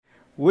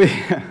We,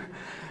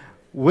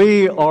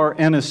 we are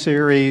in a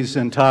series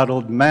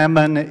entitled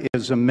Mammon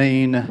is a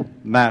Mean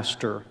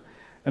Master.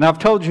 And I've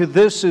told you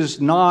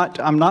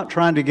I'm not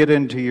trying to get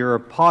into your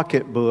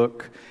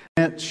pocketbook.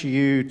 It's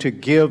you to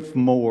give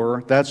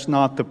more. That's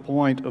not the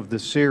point of the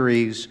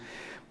series.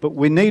 But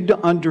we need to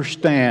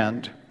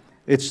understand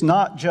it's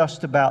not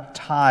just about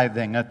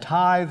tithing. A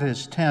tithe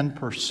is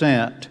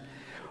 10%,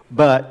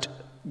 but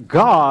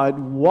God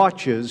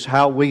watches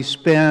how we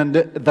spend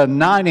the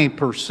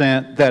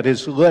 90% that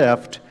is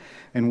left,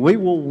 and we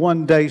will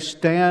one day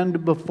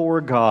stand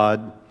before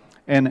God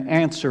and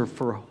answer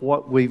for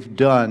what we've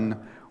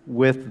done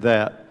with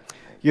that.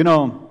 You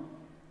know,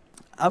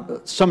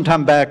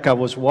 sometime back I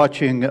was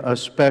watching a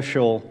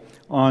special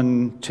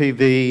on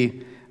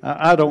TV.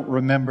 I don't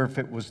remember if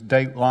it was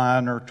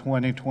Dateline or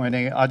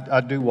 2020.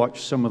 I do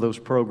watch some of those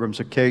programs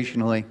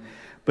occasionally.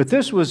 But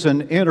this was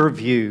an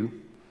interview.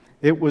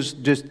 It was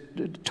just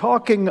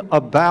talking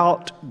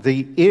about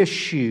the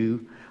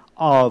issue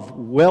of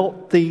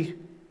wealthy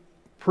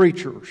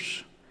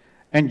preachers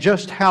and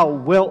just how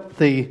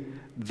wealthy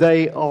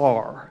they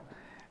are.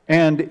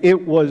 And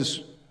it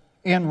was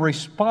in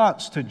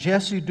response to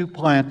Jesse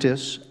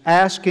Duplantis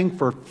asking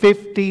for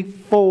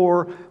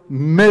 $54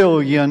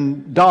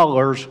 million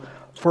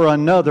for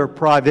another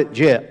private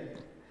jet.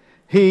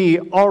 He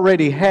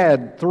already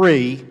had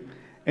 3.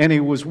 And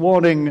he was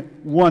wanting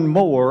one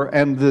more,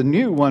 and the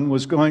new one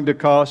was going to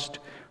cost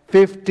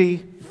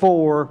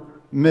 $54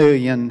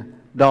 million.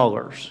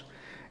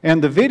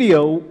 And the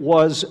video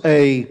was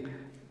a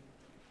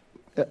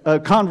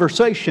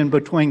conversation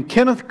between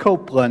Kenneth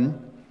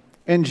Copeland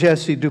and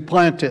Jesse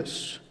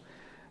Duplantis.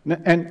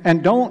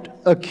 And don't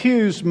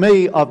accuse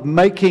me of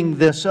making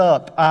this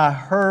up.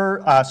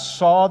 I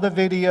saw the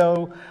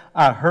video,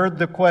 I heard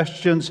the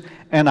questions,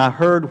 and I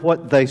heard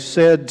what they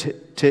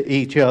said to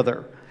each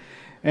other.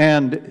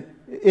 And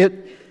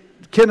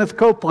Kenneth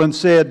Copeland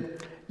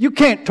said, "You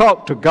can't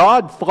talk to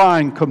God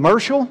flying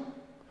commercial.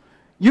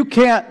 You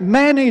can't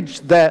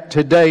manage that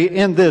today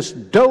in this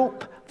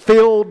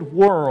dope-filled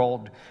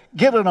world.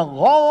 Get in a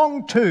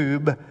long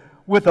tube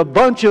with a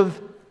bunch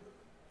of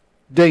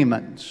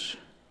demons."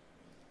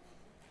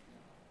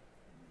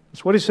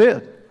 That's what he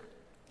said.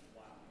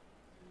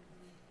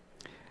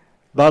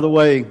 By the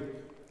way,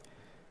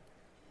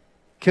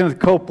 Kenneth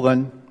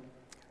Copeland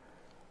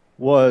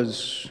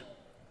was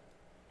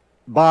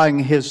buying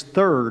his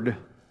 3rd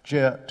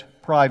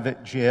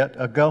private jet,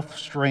 a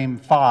Gulfstream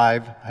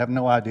 5. I have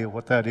no idea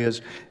what that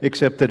is,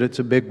 except that it's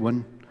a big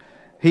one.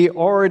 He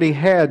already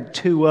had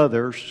 2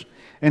 others,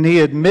 and he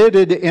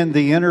admitted in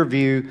the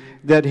interview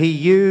that he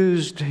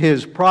used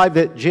his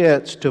private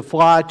jets to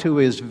fly to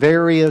his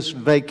various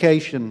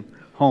vacation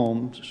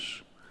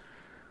homes.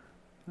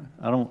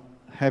 I don't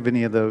have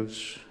any of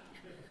those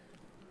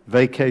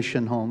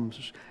vacation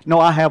homes.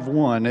 No, I have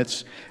one.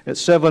 It's at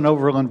 7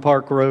 Overland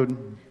Park Road.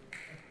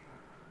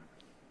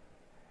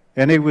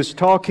 And he was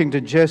talking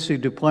to Jesse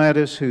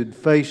Duplantis, who'd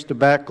faced a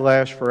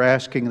backlash for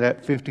asking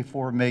that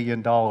 $54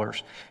 million.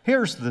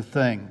 Here's the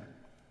thing.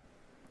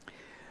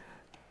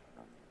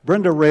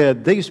 Brenda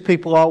read, "These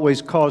people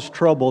always cause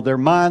trouble. Their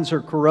minds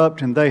are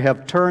corrupt and they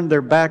have turned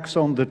their backs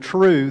on the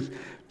truth.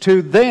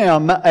 To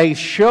them, a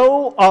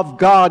show of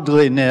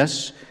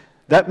godliness,"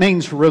 that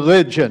means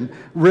religion.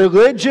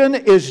 "Religion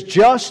is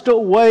just a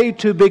way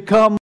to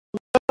become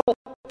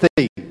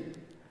wealthy."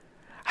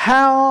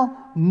 How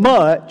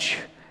much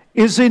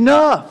is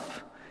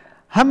enough?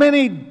 How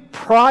many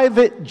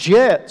private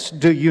jets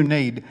do you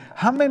need?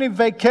 How many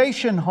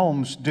vacation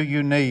homes do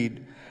you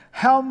need?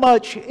 How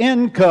much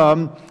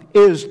income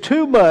is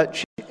too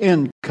much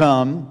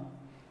income?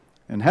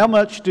 And how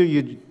much do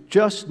you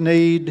just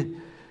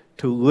need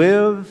to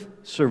live,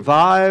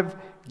 survive,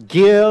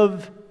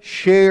 give,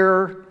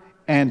 share,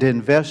 and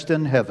invest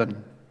in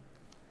heaven?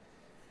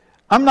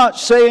 I'm not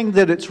saying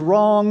that it's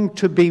wrong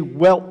to be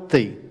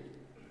wealthy.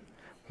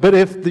 But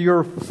if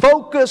your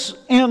focus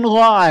in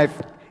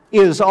life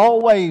is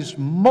always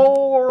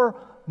more,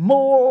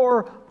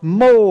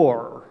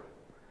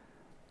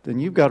 then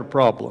you've got a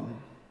problem.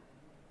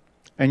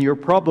 And you're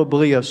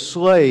probably a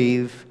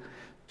slave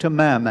to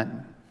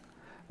mammon.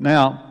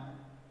 Now,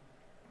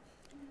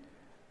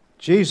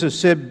 Jesus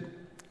said,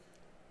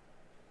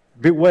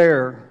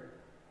 "Beware,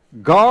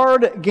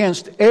 guard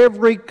against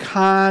every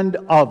kind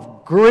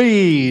of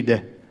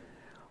greed.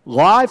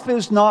 Life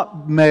is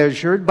not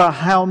measured by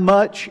how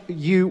much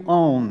you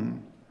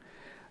own."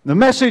 The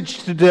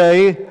message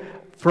today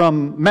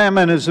from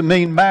Mammon is a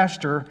Mean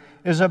Master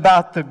is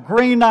about the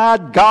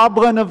green-eyed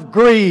goblin of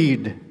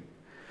greed.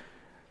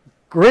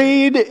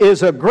 Greed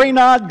is a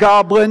green-eyed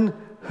goblin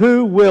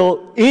who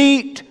will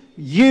eat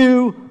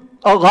you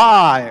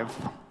alive.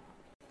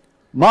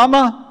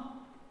 Mama,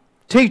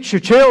 teach your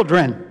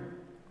children.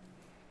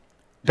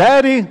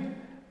 Daddy,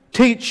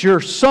 teach your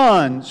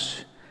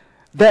sons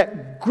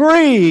that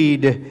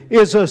greed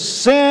is a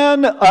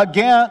sin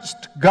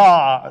against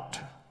God.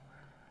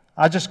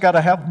 I just got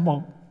to have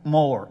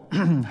more.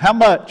 How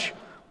much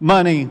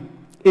money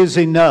is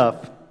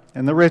enough?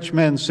 And the rich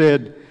man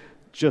said,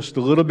 "Just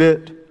a little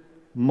bit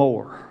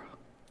more."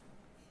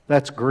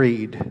 That's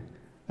greed.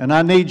 And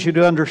I need you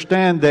to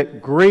understand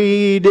that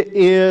greed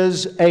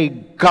is a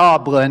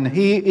goblin.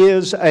 He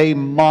is a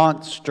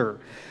monster.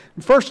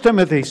 In 1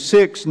 Timothy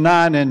 6,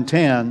 9, and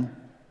 10,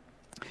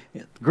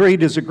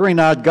 greed is a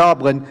green-eyed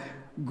goblin.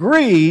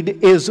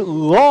 Greed is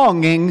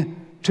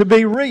longing to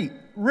be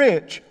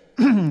rich.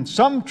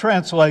 Some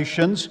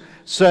translations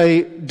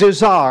say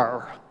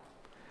desire.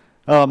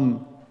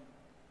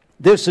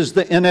 This is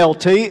the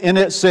NLT, and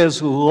it says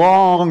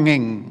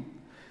longing.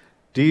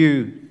 Do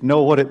you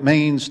know what it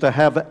means to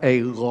have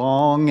a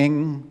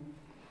longing?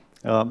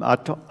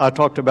 I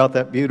talked about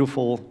that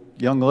beautiful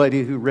young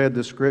lady who read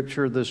the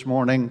scripture this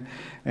morning,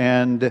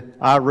 and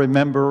I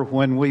remember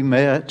when we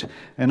met,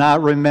 and I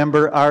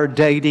remember our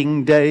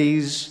dating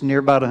days near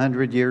about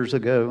 100 years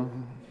ago.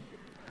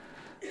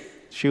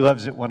 She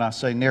loves it when I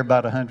say near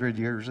about 100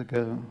 years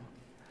ago.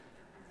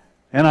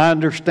 And I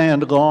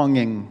understand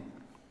longing.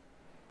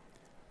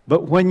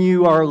 But when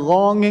you are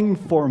longing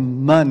for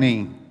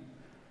money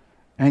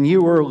and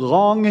you are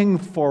longing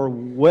for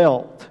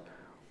wealth,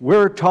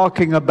 we're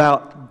talking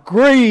about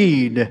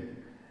greed.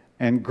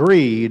 And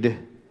greed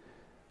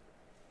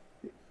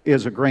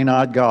is a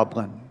green-eyed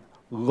goblin.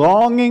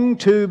 Longing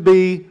to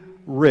be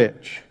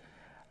rich.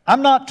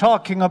 I'm not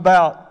talking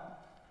about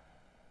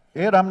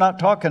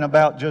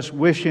just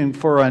wishing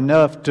for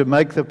enough to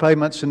make the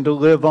payments and to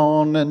live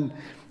on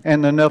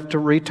and enough to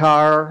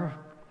retire.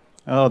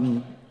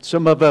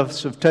 Some of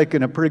us have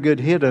taken a pretty good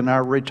hit in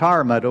our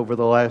retirement over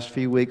the last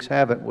few weeks,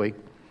 haven't we?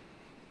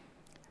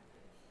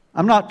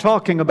 I'm not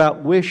talking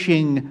about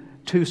wishing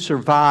to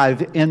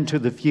survive into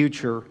the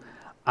future.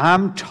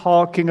 I'm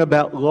talking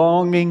about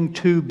longing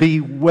to be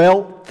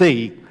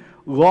wealthy,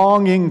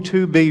 longing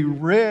to be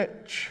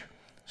rich.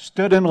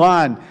 Stood in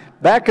line.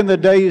 Back in the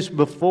days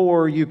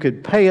before you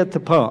could pay at the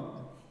pump.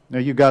 Now,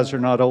 you guys are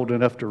not old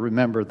enough to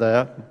remember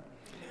that.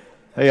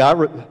 Hey,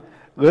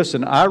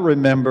 listen, I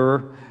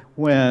remember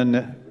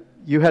when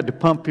you had to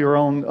pump your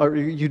own, or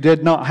you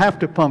did not have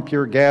to pump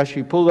your gas.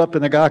 You pull up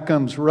and the guy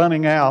comes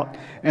running out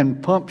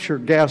and pumps your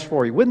gas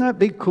for you. Wouldn't that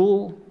be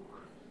cool?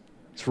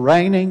 It's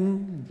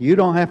raining. You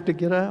don't have to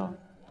get out.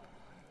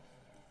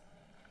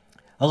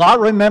 Well, I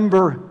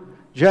remember,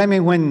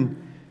 Jamie,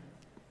 when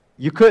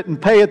you couldn't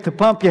pay at the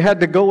pump, you had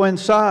to go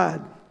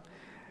inside.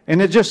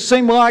 And it just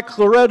seemed like,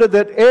 Loretta,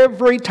 that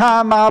every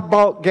time I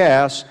bought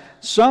gas,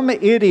 some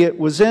idiot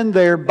was in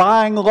there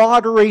buying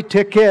lottery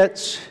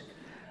tickets,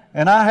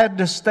 and I had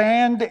to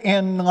stand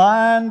in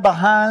line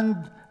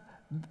behind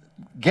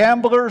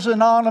Gamblers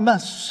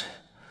Anonymous,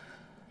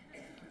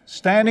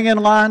 standing in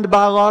line to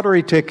buy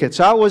lottery tickets.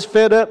 I was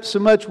fed up so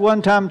much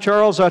one time,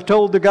 Charles, I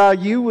told the guy,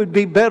 you would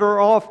be better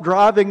off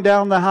driving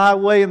down the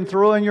highway and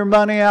throwing your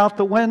money out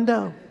the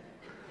window.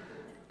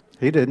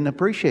 He didn't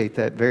appreciate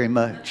that very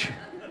much.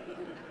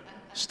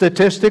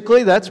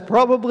 Statistically, that's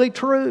probably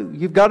true.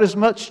 You've got as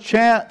much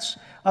chance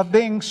of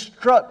being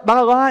struck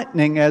by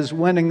lightning as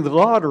winning the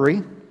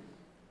lottery.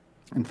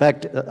 In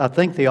fact, I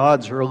think the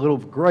odds are a little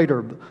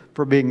greater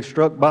for being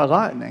struck by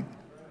lightning.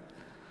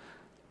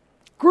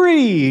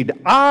 Greed.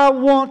 I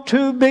want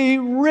to be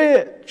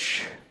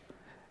rich.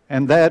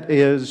 And that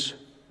is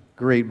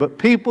greed. But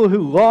people who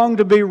long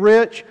to be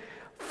rich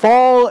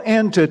fall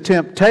into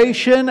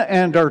temptation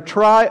and are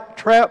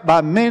trapped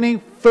by many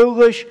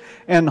foolish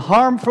and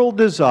harmful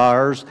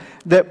desires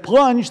that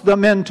plunge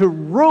them into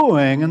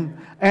ruin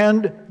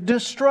and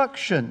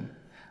destruction.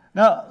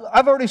 Now,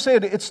 I've already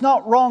said it's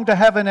not wrong to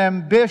have an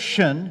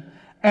ambition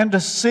and to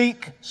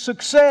seek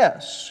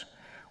success.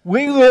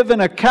 We live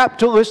in a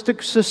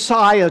capitalistic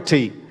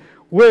society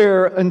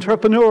where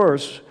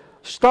entrepreneurs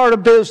start a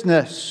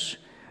business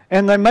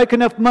and they make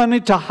enough money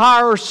to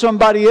hire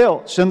somebody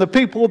else. And the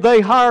people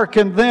they hire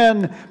can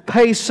then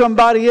pay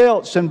somebody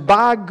else and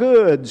buy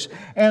goods.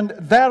 And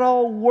that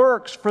all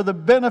works for the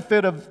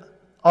benefit of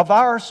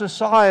our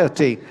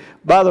society.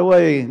 By the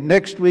way,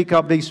 next week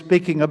I'll be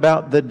speaking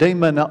about the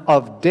demon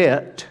of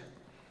debt.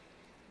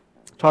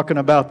 Talking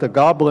about the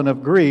goblin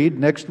of greed.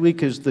 Next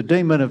week is the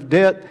demon of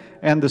debt.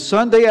 And the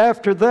Sunday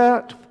after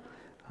that,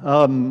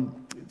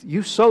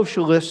 you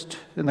socialists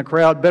in the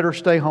crowd better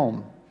stay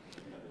home.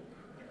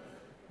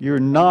 You're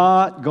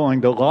not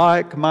going to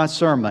like my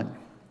sermon.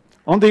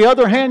 On the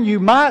other hand, you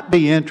might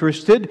be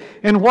interested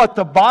in what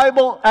the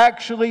Bible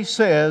actually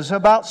says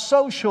about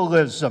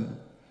socialism.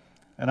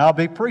 And I'll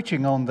be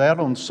preaching on that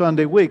on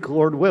Sunday week,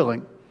 Lord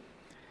willing.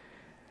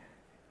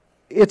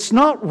 It's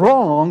not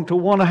wrong to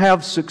want to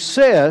have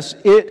success.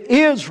 It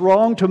is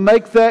wrong to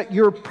make that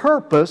your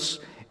purpose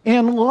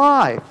in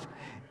life.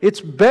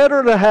 It's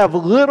better to have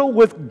little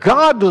with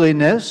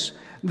godliness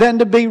than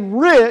to be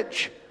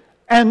rich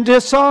and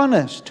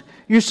dishonest.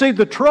 You see,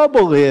 the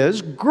trouble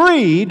is,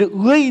 greed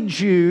leads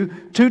you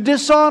to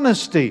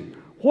dishonesty.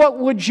 What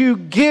would you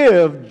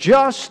give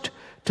just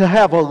to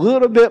have a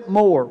little bit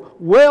more?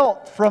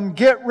 Wealth from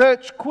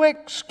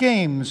get-rich-quick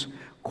schemes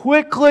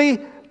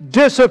quickly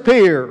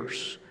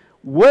disappears.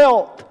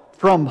 Wealth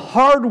from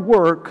hard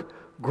work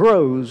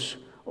grows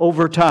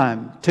over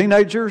time.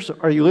 Teenagers,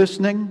 are you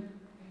listening?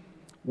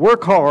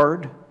 Work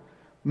hard,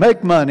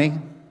 make money,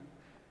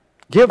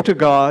 give to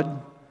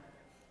God,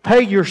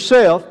 Pay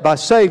yourself by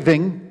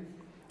saving,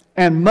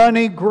 and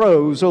money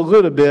grows a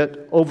little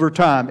bit over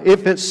time.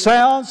 If it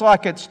sounds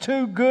like it's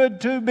too good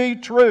to be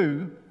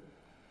true,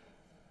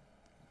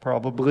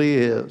 probably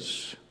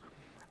is.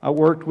 I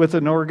worked with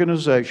an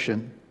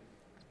organization.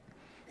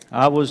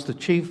 I was the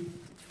chief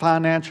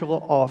financial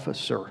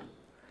officer,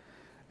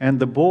 and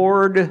the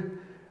board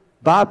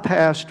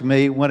bypassed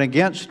me, went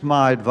against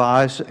my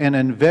advice, and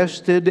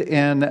invested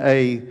in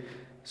a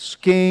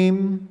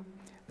scheme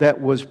that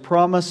was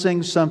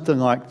promising something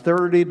like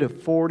 30 to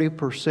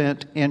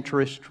 40%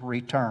 interest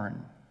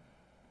return.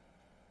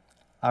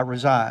 I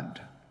resigned.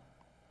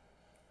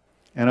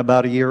 And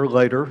about a year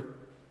later,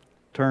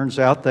 turns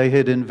out they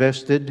had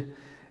invested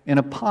in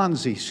a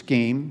Ponzi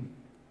scheme,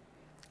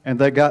 and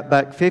they got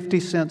back 50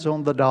 cents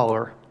on the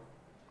dollar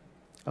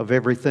of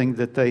everything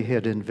that they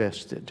had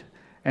invested.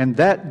 And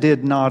that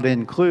did not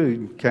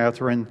include,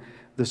 Catherine,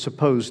 the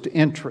supposed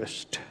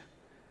interest.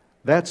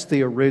 That's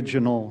the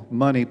original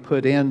money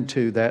put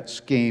into that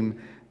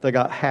scheme. They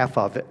got half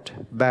of it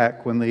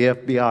back when the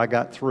FBI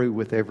got through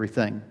with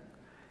everything.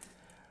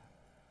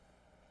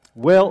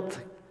 Wealth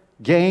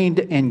gained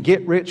in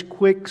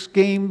get-rich-quick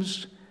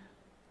schemes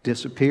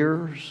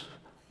disappears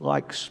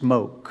like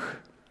smoke.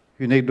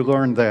 You need to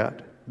learn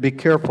that. Be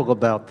careful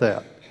about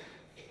that.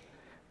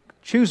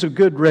 Choose a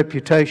good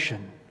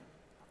reputation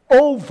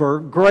over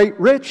great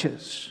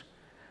riches.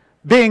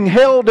 Being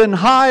held in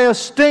high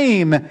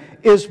esteem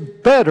is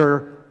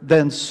better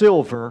than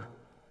silver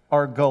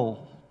or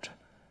gold.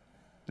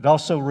 It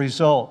also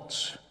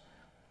results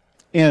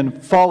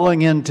in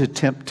falling into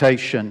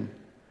temptation.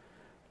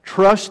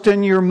 Trust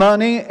in your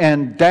money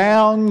and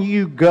down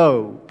you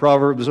go,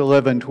 Proverbs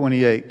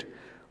 11:28.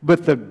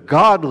 But the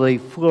godly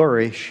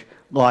flourish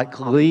like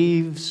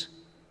leaves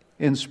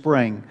in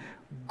spring.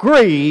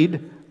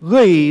 Greed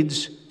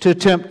leads to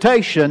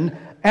temptation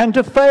and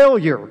to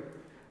failure.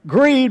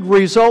 Greed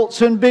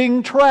results in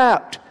being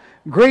trapped.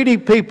 Greedy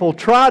people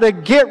try to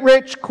get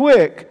rich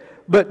quick,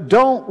 but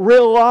don't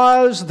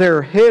realize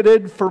they're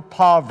headed for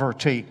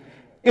poverty.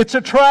 It's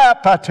a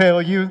trap, I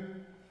tell you.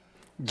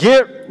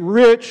 Get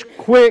rich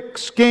quick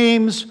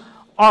schemes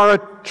are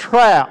a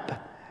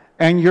trap,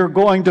 and you're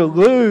going to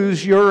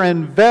lose your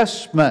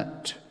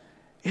investment.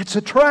 It's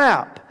a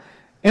trap,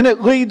 and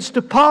it leads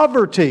to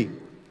poverty.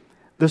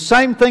 The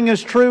same thing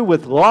is true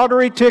with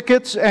lottery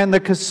tickets and the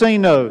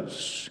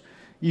casinos.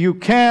 You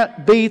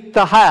can't beat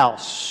the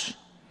house.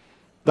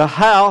 The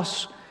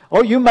house,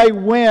 or you may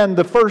win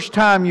the first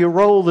time you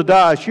roll the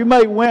dice. You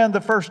may win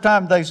the first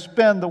time they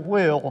spin the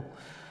wheel.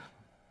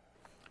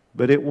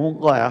 But it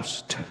won't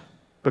last,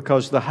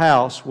 because the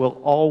house will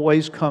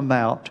always come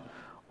out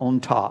on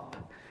top.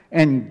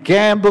 And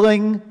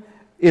gambling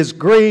is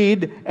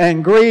greed,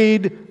 and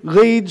greed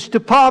leads to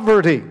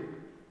poverty.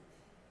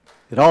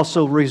 It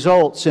also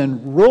results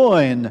in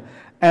ruin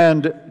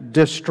and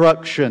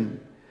destruction.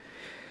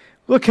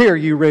 Look here,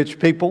 you rich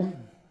people,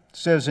 it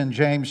says in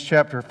James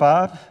chapter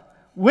 5,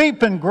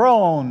 weep and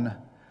groan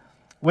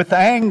with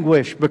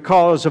anguish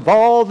because of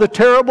all the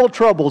terrible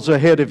troubles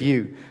ahead of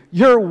you.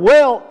 Your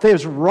wealth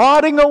is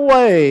rotting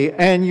away,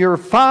 and your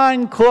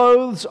fine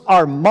clothes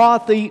are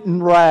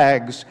moth-eaten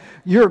rags.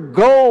 Your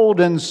gold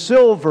and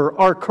silver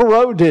are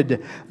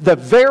corroded. The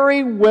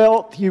very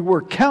wealth you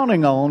were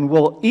counting on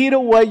will eat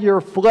away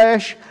your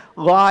flesh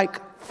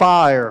like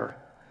fire.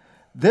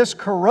 This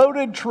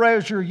corroded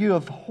treasure you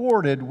have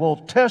hoarded will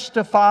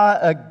testify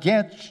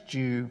against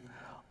you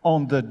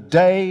on the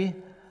day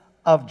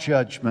of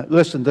judgment.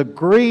 Listen, the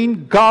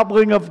green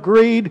goblin of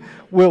greed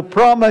will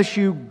promise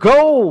you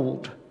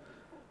gold,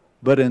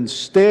 but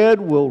instead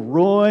will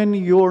ruin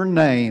your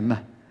name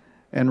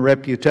and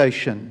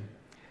reputation.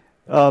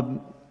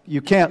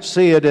 You can't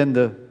see it in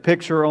the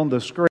picture on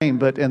the screen,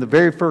 but in the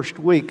very first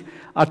week,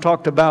 I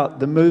talked about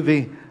the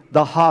movie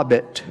The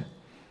Hobbit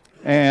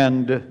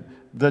and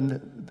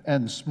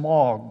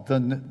Smaug,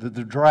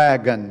 the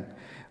dragon,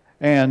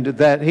 and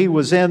that he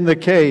was in the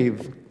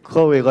cave.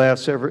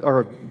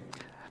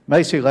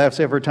 Macy laughs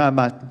every time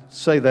I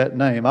say that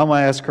name. I'm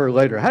going to ask her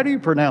later, how do you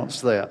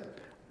pronounce that?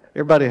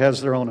 Everybody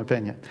has their own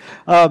opinion.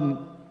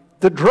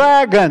 The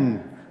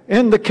dragon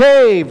in the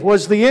cave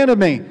was the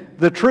enemy.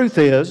 The truth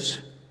is,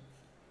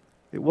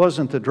 it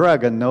wasn't the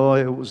dragon, no,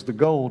 it was the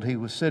gold he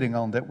was sitting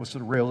on that was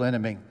the real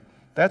enemy.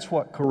 That's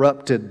what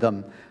corrupted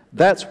them.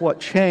 That's what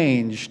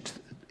changed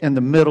in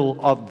the middle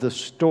of the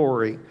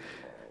story.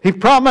 He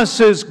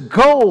promises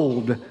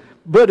gold,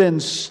 but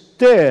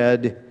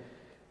instead,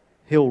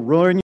 he'll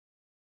ruin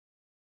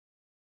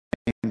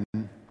your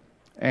name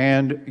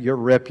and your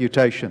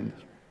reputation.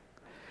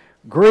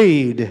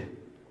 Greed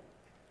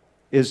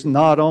is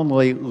not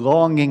only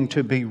longing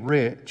to be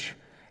rich,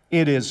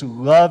 it is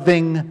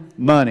loving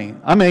money.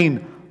 I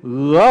mean,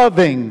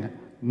 loving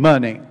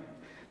money.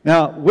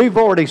 Now, we've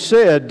already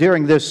said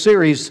during this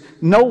series,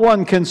 no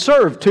one can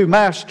serve two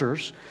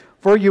masters,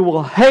 for you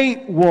will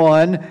hate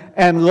one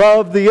and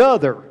love the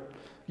other.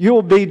 You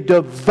will be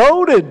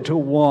devoted to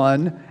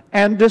one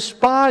and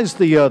despise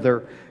the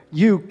other.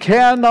 You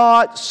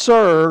cannot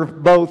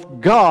serve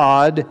both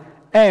God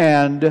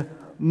and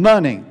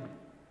money.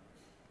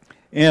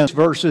 In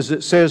verses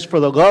it says, "For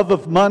the love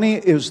of money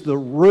is the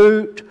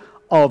root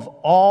of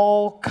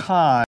all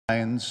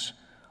kinds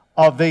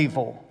of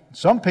evil."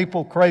 Some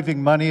people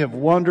craving money have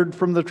wandered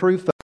from the true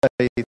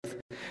faith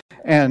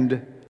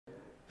and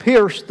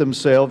pierced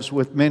themselves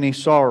with many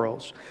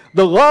sorrows.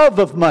 The love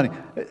of money.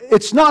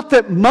 It's not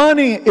that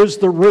money is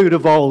the root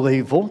of all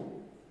evil.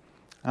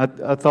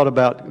 I thought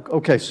about,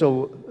 okay,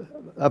 so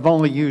I've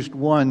only used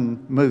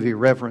one movie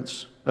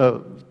reference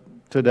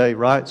today,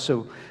 right?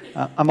 So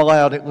I'm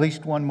allowed at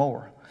least one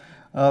more.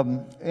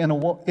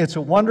 It's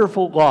a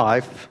Wonderful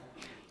Life.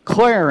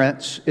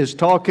 Clarence is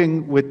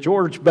talking with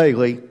George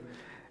Bailey,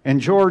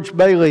 and George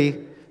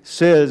Bailey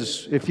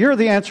says, "If you're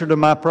the answer to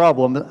my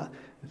problem,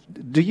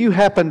 do you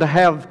happen to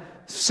have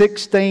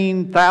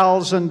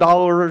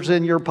 $16,000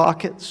 in your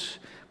pockets?"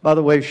 By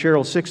the way,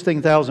 Cheryl,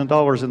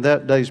 $16,000 in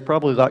that day is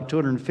probably like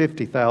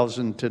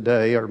 $250,000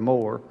 today or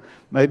more,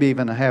 maybe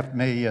even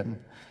 $500,000.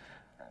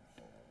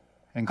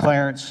 And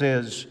Clarence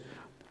says,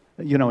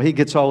 you know, he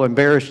gets all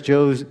embarrassed,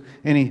 Joe,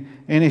 and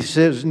he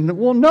says,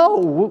 "Well,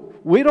 no,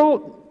 we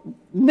don't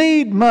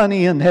need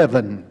money in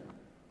heaven."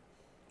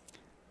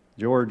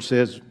 George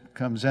says,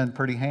 "Comes in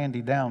pretty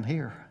handy down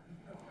here."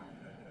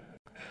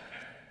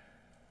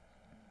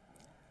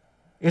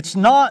 It's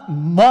not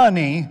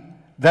money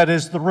that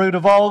is the root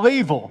of all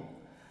evil.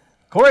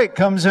 Corey, it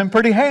comes in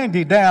pretty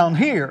handy down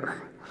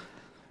here.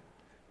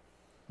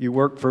 You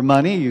work for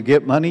money, you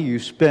get money, you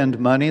spend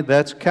money.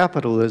 That's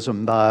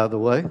capitalism, by the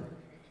way.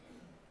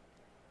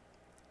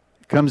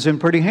 It comes in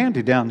pretty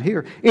handy down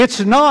here. It's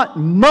not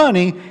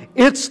money,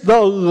 it's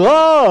the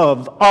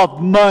love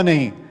of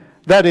money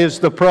that is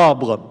the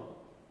problem.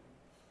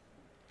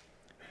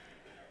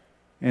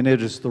 And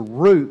it is the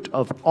root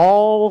of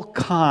all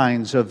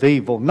kinds of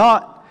evil.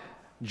 Not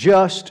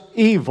just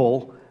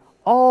evil,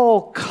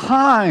 all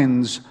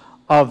kinds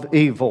of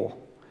evil.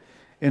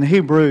 In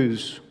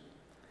Hebrews,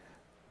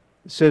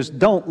 it says,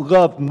 don't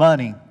love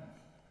money.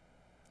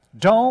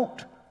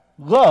 Don't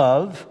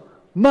love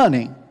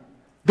money.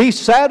 Be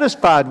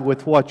satisfied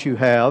with what you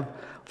have,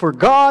 for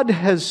God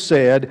has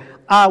said,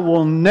 "I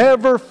will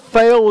never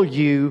fail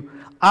you.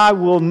 I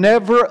will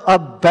never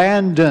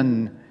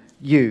abandon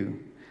you."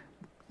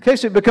 In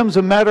case it becomes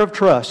a matter of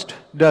trust,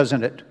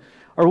 doesn't it?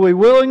 Are we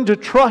willing to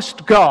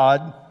trust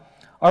God,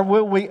 or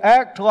will we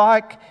act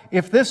like,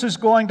 if this is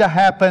going to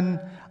happen,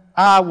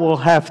 I will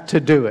have to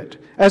do it?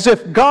 As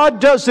if God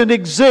doesn't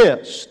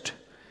exist.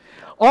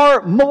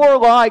 Or more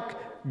like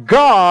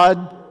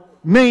God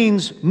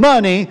means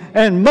money,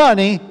 and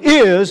money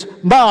is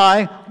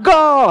my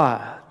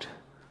God.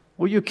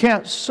 Well, you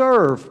can't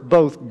serve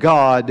both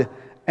God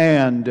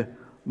and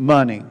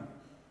money,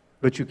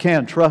 but you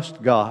can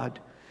trust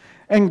God.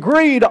 And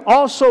greed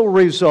also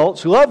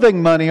results,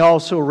 loving money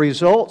also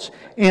results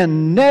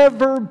in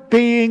never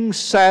being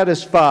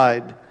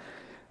satisfied.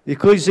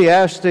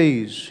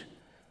 Ecclesiastes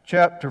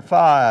chapter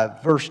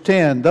 5, verse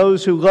 10,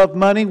 "Those who love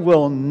money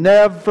will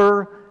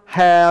never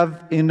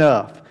have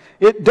enough."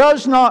 It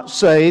does not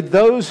say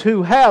those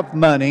who have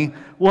money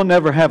will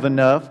never have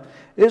enough.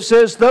 It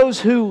says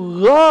those who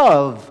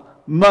love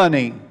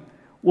money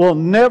will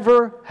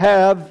never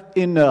have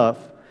enough.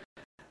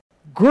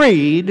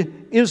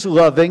 Greed is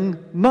loving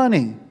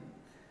money.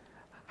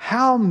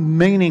 How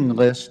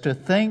meaningless to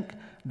think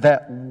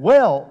that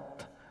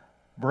wealth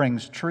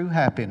brings true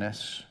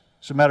happiness.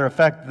 As a matter of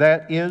fact,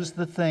 that is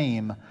the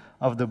theme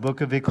of the book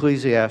of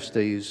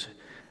Ecclesiastes.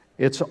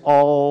 It's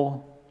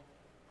all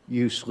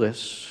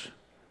useless.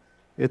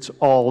 It's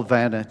all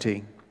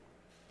vanity.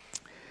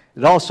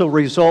 It also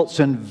results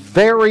in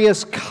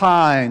various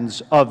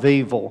kinds of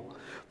evil.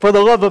 For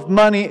the love of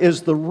money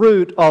is the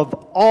root of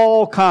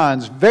all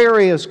kinds,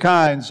 various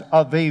kinds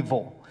of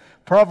evil.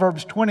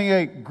 Proverbs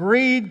 28,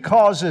 greed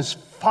causes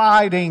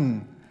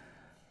fighting.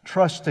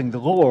 Trusting the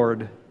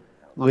Lord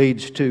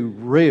leads to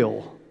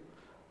real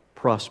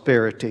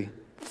prosperity.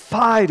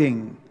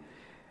 Fighting.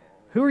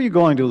 Who are you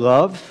going to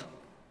love?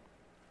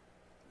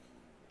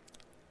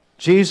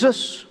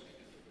 Jesus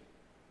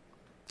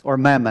or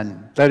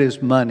mammon? That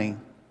is money.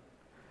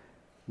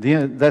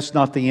 That's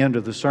not the end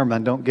of the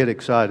sermon. Don't get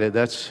excited.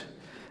 That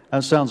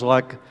sounds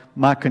like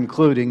my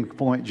concluding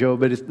point, Joe,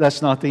 but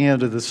that's not the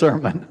end of the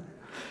sermon.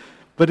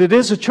 But it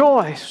is a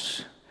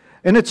choice.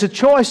 And it's a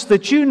choice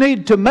that you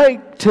need to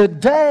make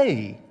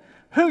today.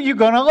 Who you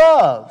going to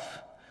love?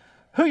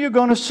 Who you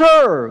going to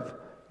serve?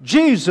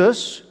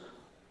 Jesus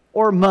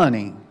or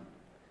money?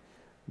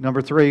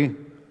 Number 3,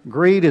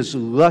 greed is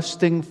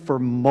lusting for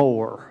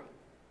more.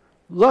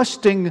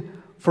 Lusting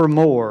for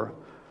more.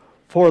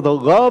 For the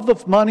love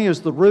of money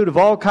is the root of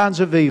all kinds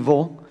of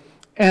evil.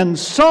 And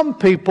some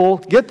people,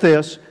 get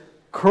this,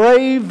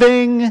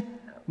 craving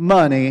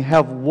money,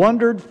 have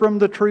wandered from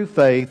the true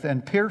faith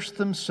and pierced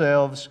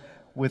themselves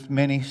with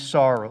many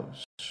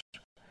sorrows.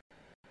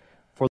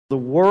 For the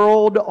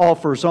world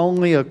offers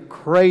only a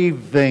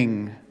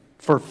craving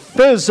for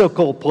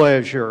physical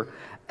pleasure,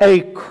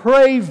 a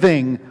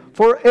craving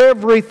for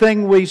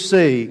everything we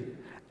see,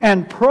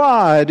 and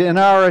pride in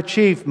our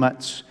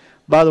achievements.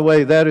 By the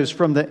way, that is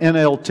from the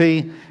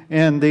NLT.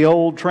 In the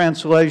old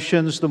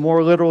translations, the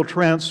more literal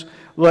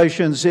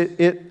translations,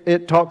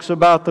 it talks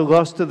about the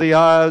lust of the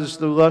eyes,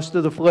 the lust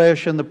of the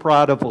flesh, and the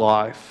pride of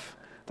life.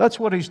 That's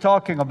what he's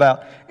talking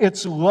about.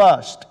 It's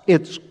lust.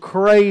 It's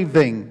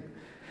craving.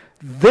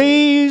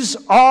 These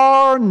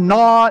are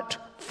not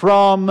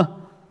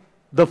from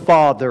the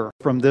Father,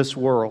 from this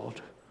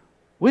world.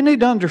 We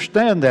need to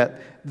understand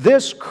that.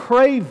 This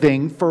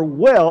craving for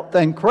wealth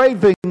and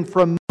craving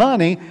for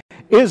money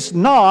is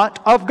not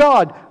of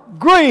God.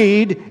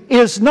 Greed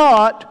is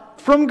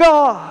not from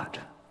God.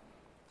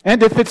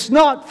 And if it's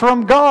not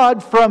from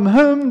God, from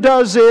whom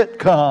does it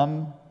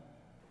come?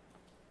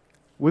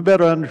 We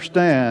better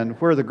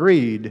understand where the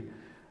greed,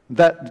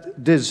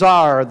 that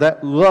desire,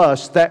 that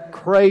lust, that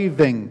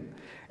craving.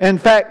 In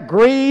fact,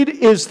 greed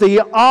is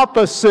the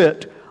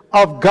opposite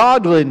of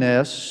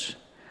godliness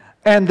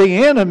and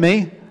the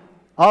enemy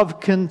of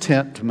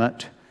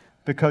contentment,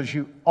 because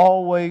you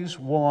always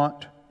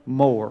want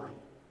more.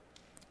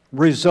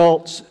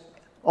 Results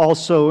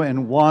also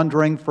in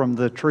wandering from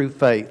the true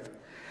faith.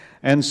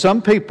 And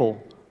some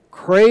people,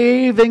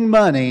 craving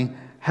money,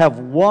 have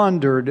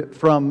wandered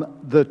from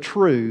the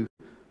true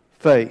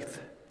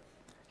faith.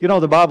 You know,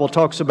 the Bible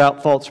talks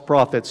about false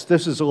prophets.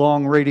 This is a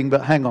long reading,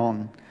 but hang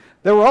on.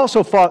 There were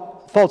also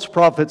false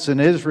prophets in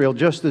Israel,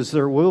 just as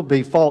there will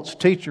be false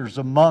teachers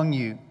among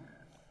you.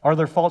 Are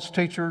there false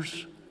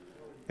teachers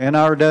in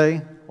our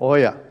day? Oh,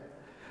 yeah.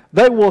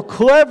 They will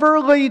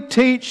cleverly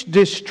teach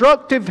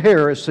destructive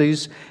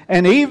heresies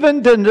and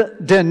even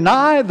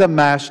deny the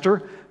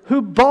master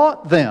who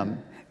bought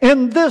them.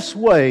 In this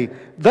way,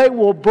 they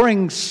will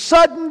bring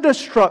sudden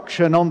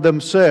destruction on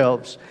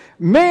themselves.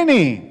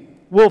 Many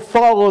will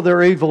follow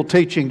their evil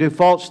teaching. Do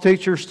false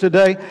teachers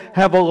today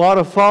have a lot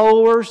of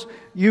followers?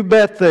 You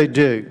bet they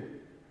do.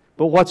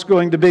 But what's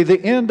going to be the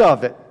end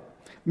of it?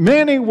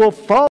 Many will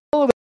follow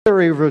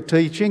their evil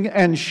teaching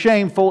and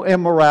shameful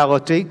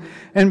immorality,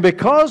 and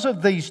because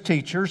of these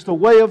teachers, the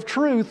way of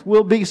truth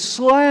will be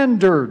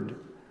slandered.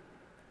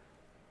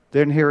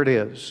 Then here it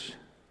is.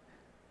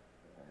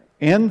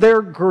 In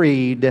their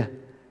greed,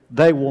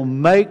 they will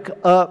make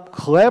up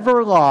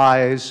clever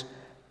lies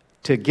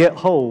to get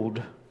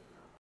hold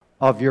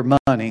of your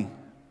money.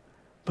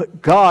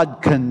 But God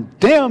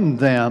condemned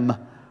them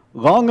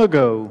long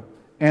ago,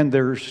 and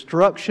their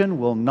destruction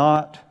will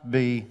not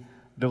be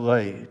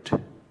delayed.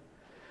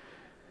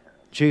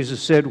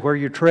 Jesus said, where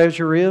your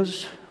treasure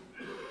is,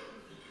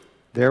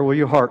 there will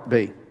your heart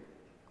be.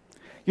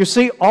 You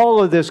see,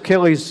 all of this,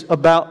 Kelly's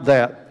about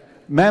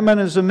that. Mammon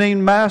is a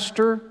mean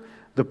master.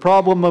 The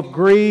problem of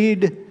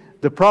greed,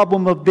 the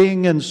problem of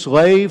being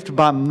enslaved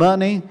by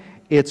money,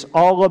 it's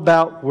all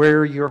about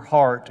where your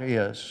heart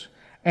is.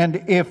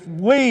 And if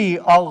we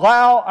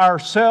allow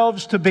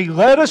ourselves to be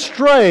led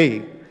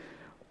astray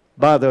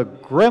by the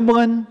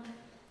gremlin,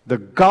 the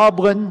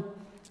goblin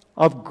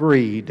of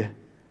greed,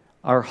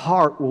 our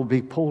heart will be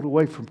pulled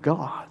away from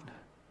God.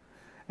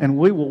 And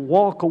we will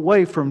walk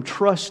away from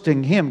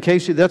trusting Him.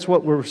 Casey, that's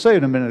what we were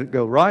saying a minute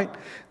ago, right?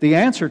 The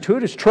answer to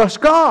it is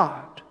trust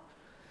God.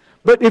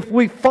 But if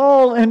we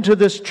fall into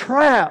this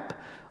trap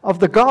of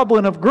the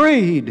goblin of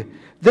greed,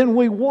 then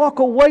we walk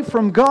away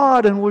from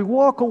God and we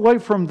walk away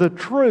from the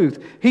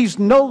truth. He's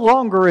no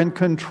longer in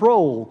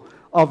control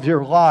of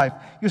your life.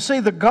 You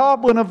see, the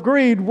goblin of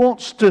greed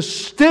wants to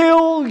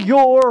steal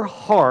your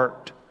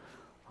heart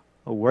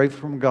away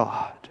from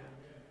God.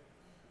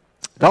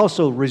 It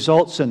also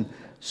results in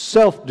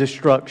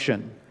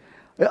self-destruction.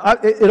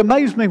 It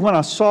amazed me when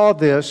I saw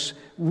this,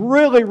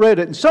 really read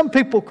it. And some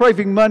people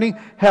craving money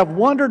have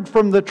wandered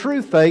from the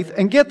true faith,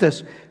 and get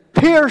this,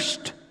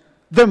 pierced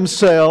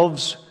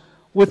themselves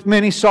with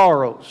many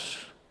sorrows.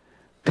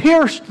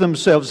 Pierced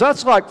themselves.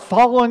 That's like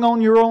falling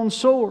on your own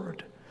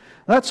sword.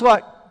 That's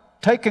like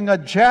taking a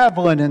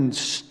javelin and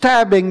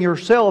stabbing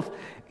yourself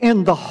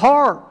in the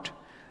heart.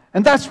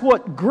 And that's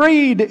what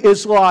greed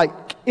is like.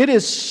 It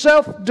is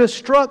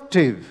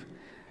self-destructive.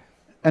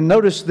 And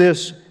notice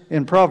this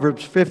in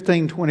Proverbs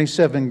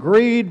 15:27.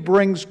 Greed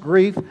brings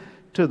grief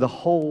to the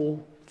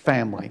whole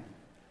family.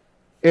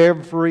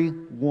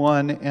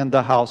 Everyone in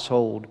the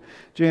household.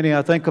 Jenny,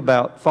 I think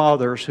about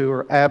fathers who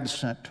are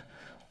absent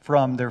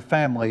from their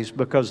families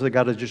because they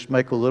got to just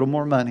make a little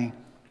more money.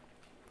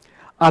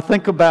 I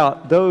think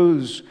about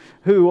those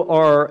who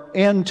are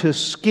into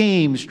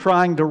schemes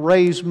trying to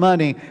raise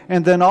money,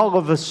 and then all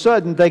of a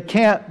sudden they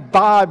can't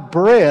buy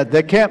bread,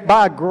 they can't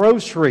buy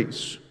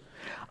groceries.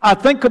 I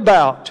think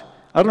about,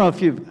 I don't know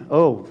if you've,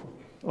 oh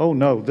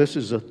no, this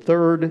is a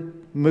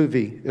third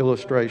movie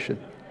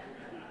illustration.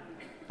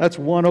 That's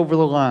one over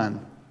the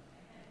line.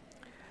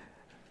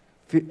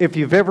 If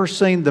you've ever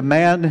seen The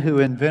Man Who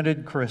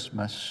Invented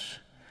Christmas,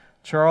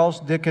 Charles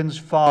Dickens'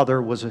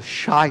 father was a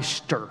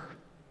shyster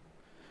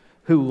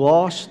who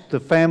lost the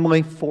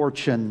family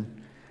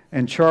fortune.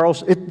 And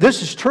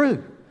this is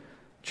true.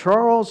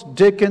 Charles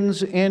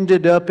Dickens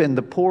ended up in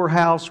the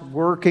poorhouse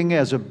working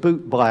as a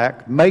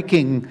bootblack,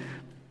 making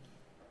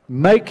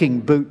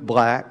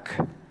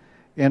bootblack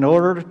in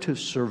order to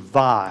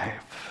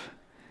survive.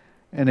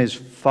 And his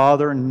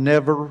father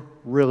never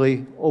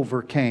really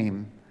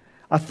overcame.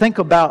 I think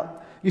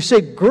about, you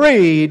see,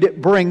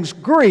 greed brings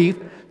grief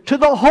to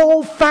the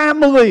whole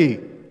family.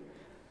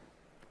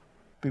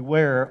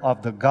 Beware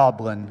of the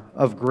goblin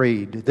of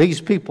greed.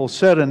 These people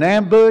set an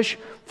ambush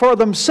for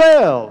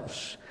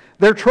themselves.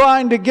 They're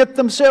trying to get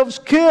themselves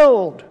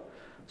killed.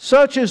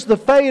 Such is the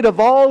fate of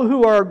all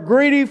who are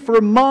greedy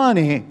for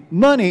money.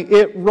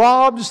 It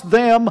robs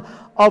them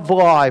of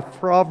life.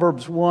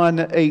 Proverbs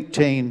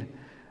 1:18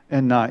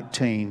 and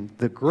 19.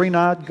 The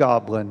green-eyed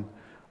goblin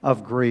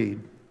of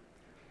greed.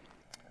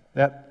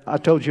 That I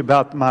told you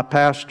about my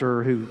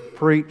pastor who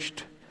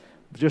preached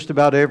just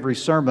about every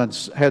sermon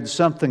had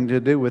something to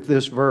do with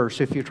this verse.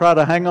 If you try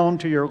to hang on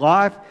to your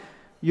life,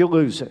 you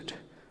lose it.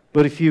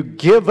 But if you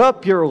give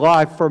up your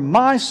life for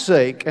my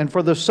sake and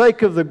for the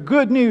sake of the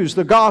good news,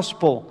 the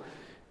gospel,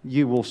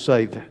 you will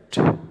save it.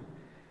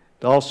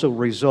 It also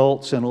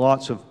results in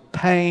lots of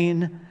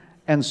pain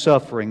and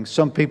suffering.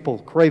 Some people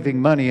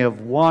craving money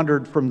have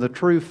wandered from the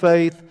true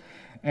faith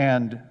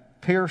and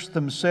pierced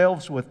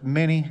themselves with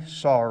many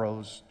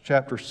sorrows.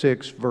 Chapter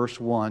 6, verse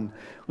 1.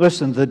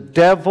 Listen, the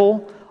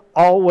devil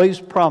always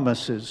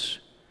promises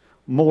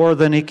more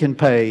than he can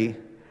pay,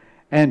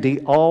 and he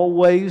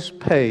always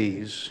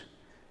pays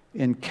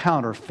in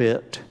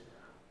counterfeit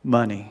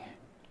money.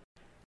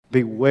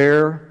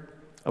 Beware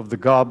of the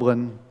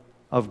goblin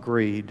of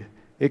greed.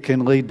 It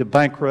can lead to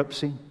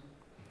bankruptcy,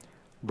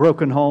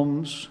 broken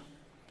homes,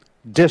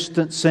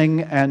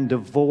 distancing and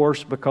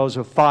divorce because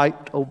of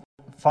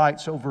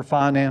fights over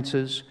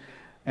finances,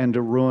 and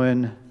to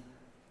ruin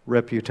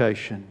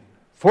reputation.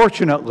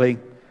 Fortunately,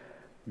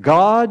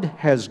 God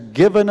has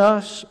given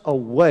us a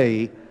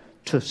way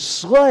to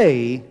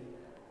slay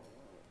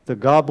the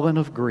goblin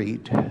of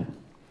greed.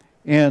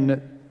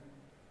 In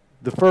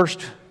the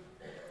first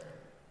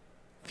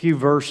few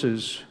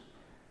verses,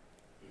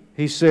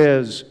 he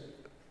says,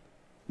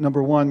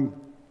 number one,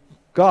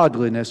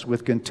 godliness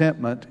with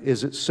contentment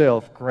is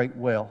itself great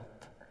wealth.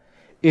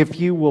 If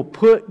you will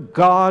put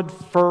God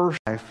first,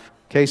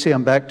 Casey,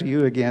 I'm back to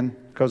you again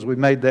because we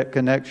made that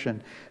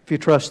connection. If you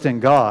trust in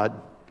God,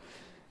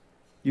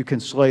 you can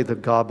slay the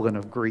goblin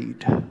of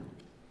greed.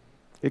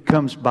 It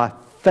comes by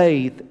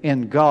faith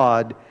in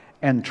God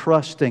and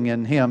trusting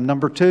in Him.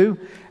 Number two,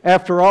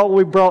 after all,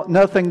 we brought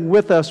nothing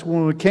with us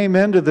when we came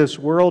into this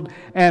world,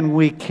 and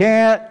we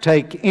can't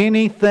take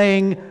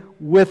anything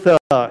with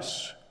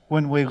us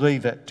when we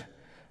leave it.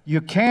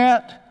 You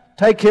can't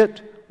take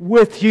it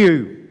with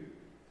you.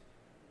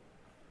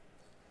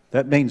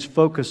 That means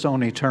focus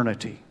on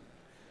eternity.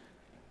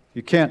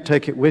 You can't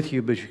take it with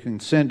you, but you can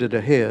send it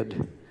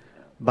ahead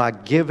by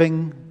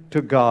giving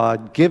to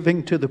God,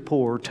 giving to the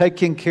poor,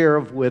 taking care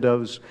of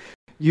widows.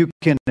 You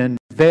can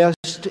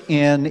invest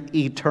in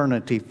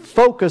eternity.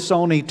 Focus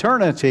on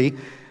eternity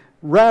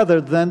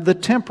rather than the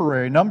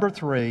temporary. Number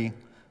three,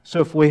 so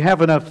if we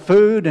have enough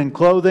food and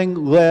clothing,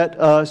 let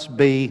us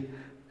be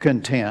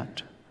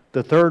content.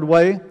 The third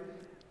way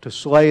to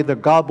slay the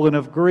goblin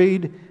of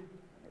greed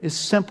is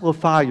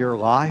simplify your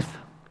life.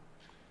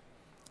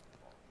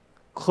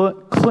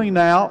 Clean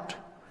out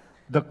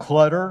the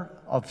clutter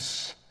of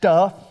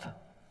stuff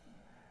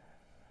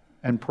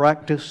and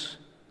practice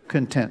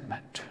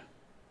contentment.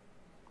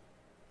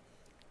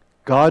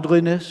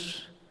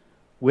 Godliness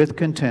with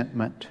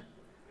contentment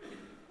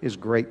is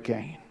great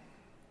gain.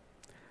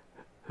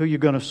 Who are you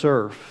going to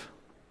serve?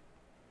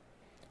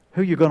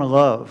 Who are you going to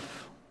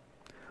love?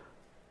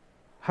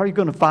 How are you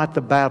going to fight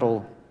the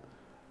battle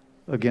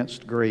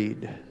against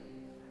greed?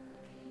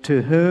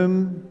 To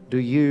whom do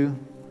you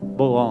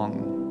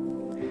belong?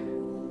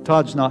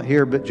 Todd's not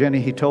here, but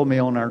Jenny, he told me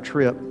on our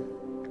trip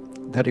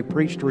that he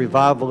preached a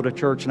revival at a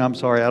church, and I'm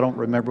sorry, I don't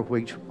remember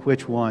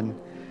which one.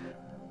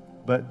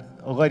 But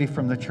a lady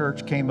from the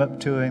church came up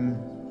to him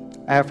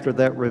after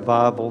that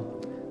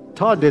revival.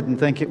 Todd didn't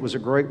think it was a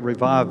great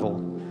revival,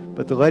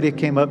 but the lady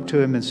came up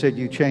to him and said,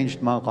 "You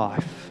changed my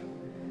life.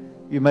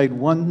 You made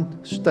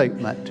one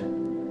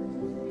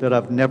statement that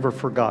I've never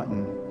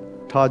forgotten."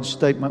 Todd's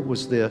statement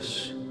was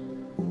this: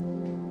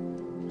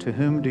 "To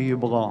whom do you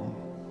belong?"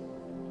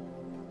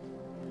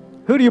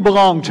 Who do you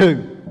belong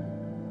to?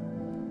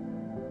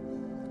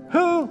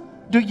 Who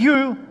do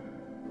you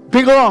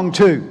belong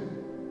to?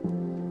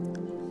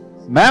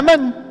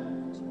 Mammon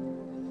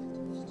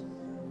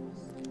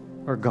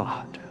or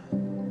God?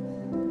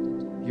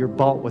 You're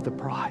bought with a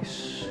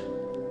price.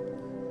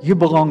 You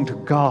belong to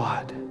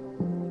God,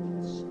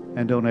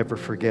 and don't ever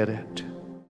forget it.